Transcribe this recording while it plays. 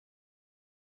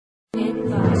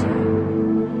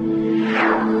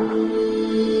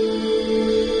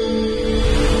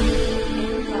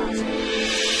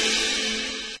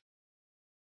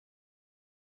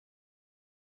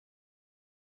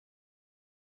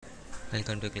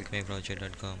Welcome to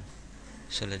clickmyproject.com.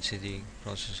 So let's see the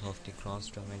process of the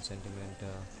cross-domain sentiment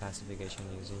classification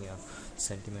using a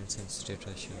sentiment-sensitive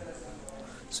threshold.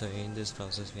 So in this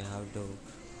process, we have to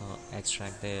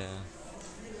extract the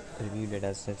review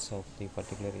data sets of the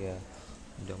particular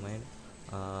domain,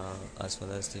 as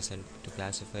well as to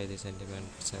classify the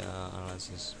sentiment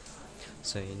analysis.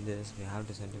 So in this, we have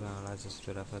the sentiment analysis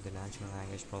to refer the natural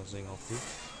language processing of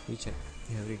each and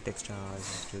every text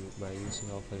analysis by using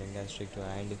of a linguistic to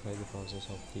identify the process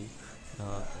of the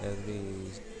every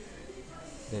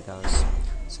data.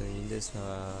 So in this,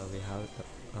 we have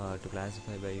to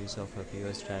classify by use of a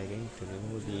POS tagging to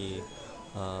remove the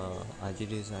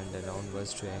adjectives and the noun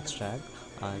words to extract,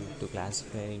 and to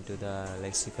classify into the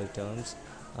lexical terms.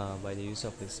 By the use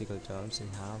of lexical terms, we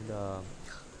have the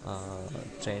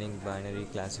training binary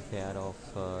classifier of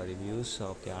reviews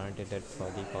of the annotated for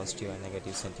the positive and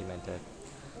negative sentimental.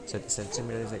 So the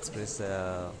sentiment is expressed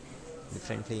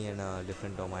differently in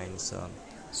different domains.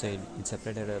 So it's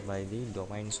separated by the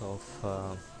domains of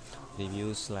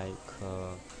reviews like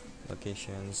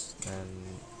locations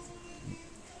and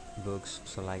books.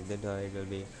 So like that, it will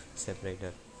be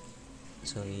separated.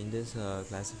 So in this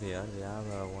classifier, we have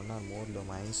one or more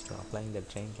domains to applying the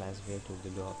train classifier to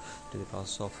the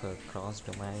process of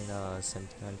cross-domain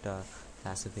sentiment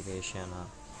classification.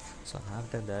 So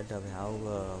after that, we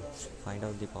have find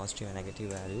out the positive and negative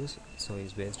values. So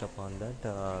it's based upon that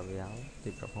we have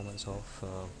the performance of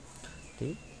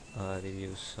the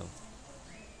reviews. So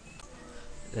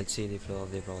let's see the flow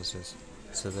of the process.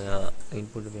 So the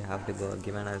input we have to go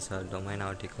given as a domain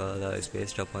article is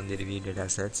based upon the review data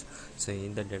sets. So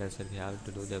in the data set, we have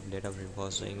to do the data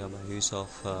processing by use of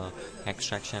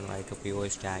extraction like a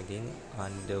POS tagging,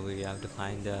 and we have to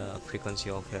find the frequency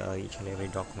of each and every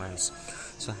documents.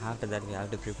 So after that, we have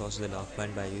to pre-process the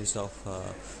document by use of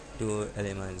two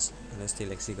elements. One is the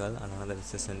lexical and another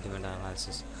is the sentiment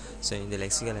analysis. So in the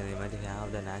lexical element, we have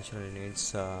the natural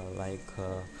units like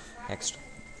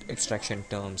extraction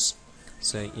terms.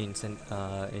 So in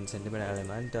sentiment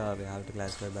element, we have to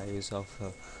classify by use of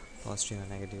positive and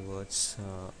negative words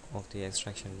of the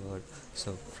extraction word.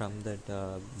 So from that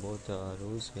both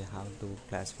rules, we have to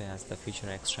classify as the feature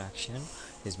extraction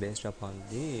is based upon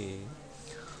the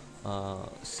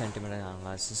sentiment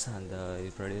analysis, and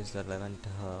it produces the relevant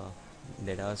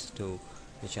data to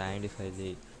which identify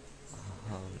the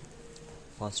um,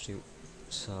 positive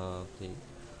the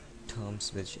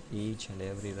terms which each and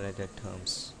every related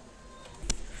terms.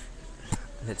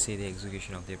 Let's see the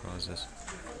execution of the process.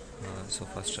 So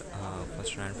first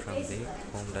run from the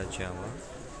home.java.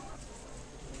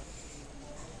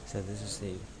 So this is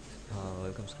the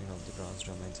welcome screen of the cross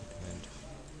domain segment.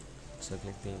 So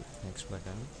click the next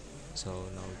button. So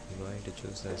now we're going to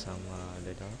choose some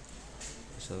data.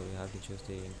 So we have to choose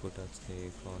the input of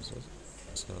the process.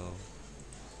 So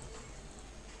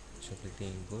click the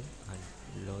input and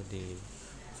load the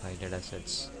 5 data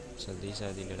sets. So these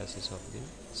are the data sets of the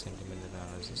sentiment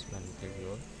analysis. When we click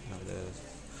load, now the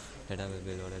data will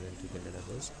be loaded into the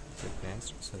database. Click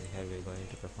next. So here we are going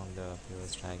to perform the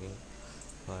POS tagging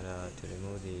for to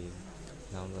remove the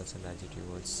noun words and adjective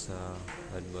words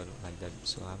like that.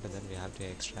 So after that, we have to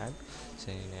extract.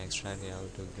 So in extract, we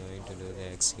have to going to do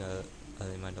the lexical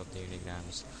element of the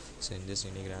unigrams. So in this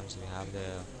unigrams, we have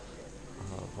the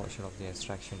portion of the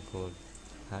extraction code.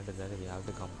 After that, we have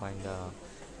to combine the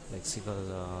lexical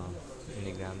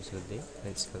unigrams with the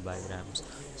lexical bigrams.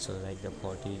 So like the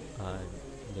 40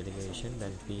 delegation,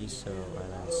 then peace,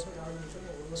 violence.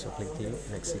 So click the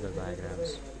lexical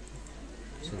bigrams.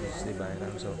 So this is the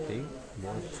bigrams of the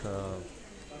both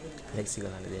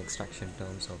lexical and the extraction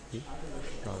terms of the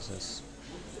process.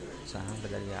 So after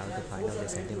that, we have to find out the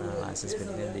sentiment analysis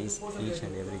between these each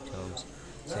and every terms.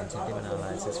 So in sentiment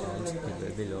analysis means it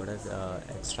will be loaded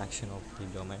extraction of the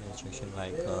domain instruction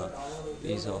like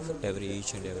is of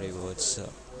each and every words.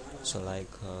 So like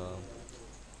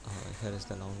here is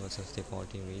the noun versus the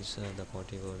 40 means the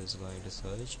 40 word is going to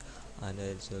search, and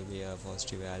it will be a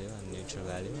positive value and neutral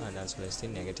value, and as well as the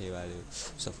negative value.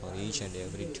 So for each and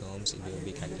every terms, it will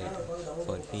be calculated.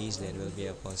 For peace, there will be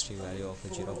a positive value of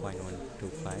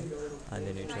 0.125, and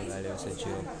the neutral value is a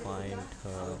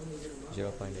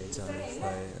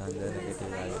 0.875, and the negative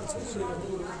value is 0.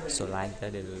 So like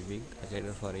that, it will be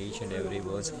calculated for each and every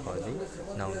words for the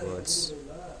noun words.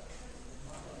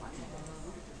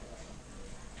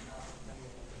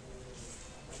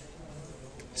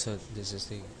 So this is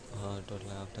the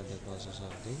total after the process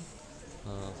of the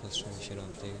first revision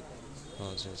of the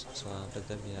process. So after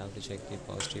that we have to check the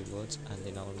positive words and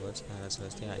the noun words and as well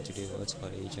as the adjective words for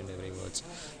each and every words.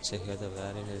 So here the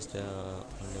variant is the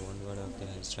only one word of the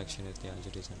instruction is the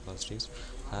adjectives and positives.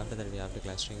 After that we have the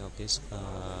clustering of this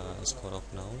score of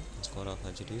noun and score of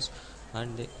adjectives,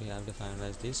 and we have to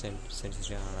finalize the sentence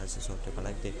analysis of to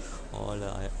collect the all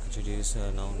adjectives,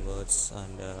 noun words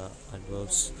and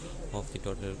adverbs of the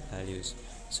total values.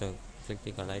 So click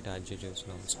the collect adjectives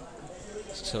nouns.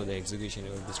 So the execution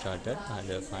will be started,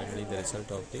 and finally the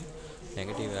result of the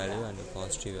negative value and the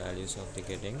positive values of the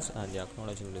gettings, and the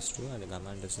acknowledgement is true and the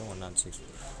command is 106.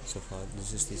 So for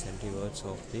this is the sentry words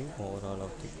of the overall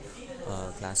of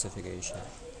the classification.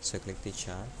 So click the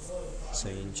chart. So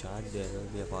in chart there will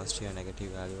be a positive and negative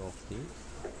value of the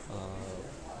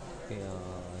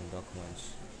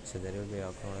documents. So there will be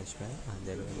acknowledgement and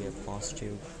there will be a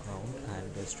positive count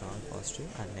and a strong positive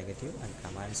and negative and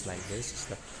commands like this is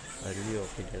the review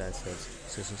of the data sets.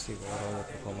 So this is the overall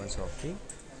performance of the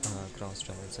cross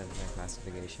domain sentiment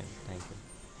classification. Thank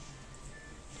you.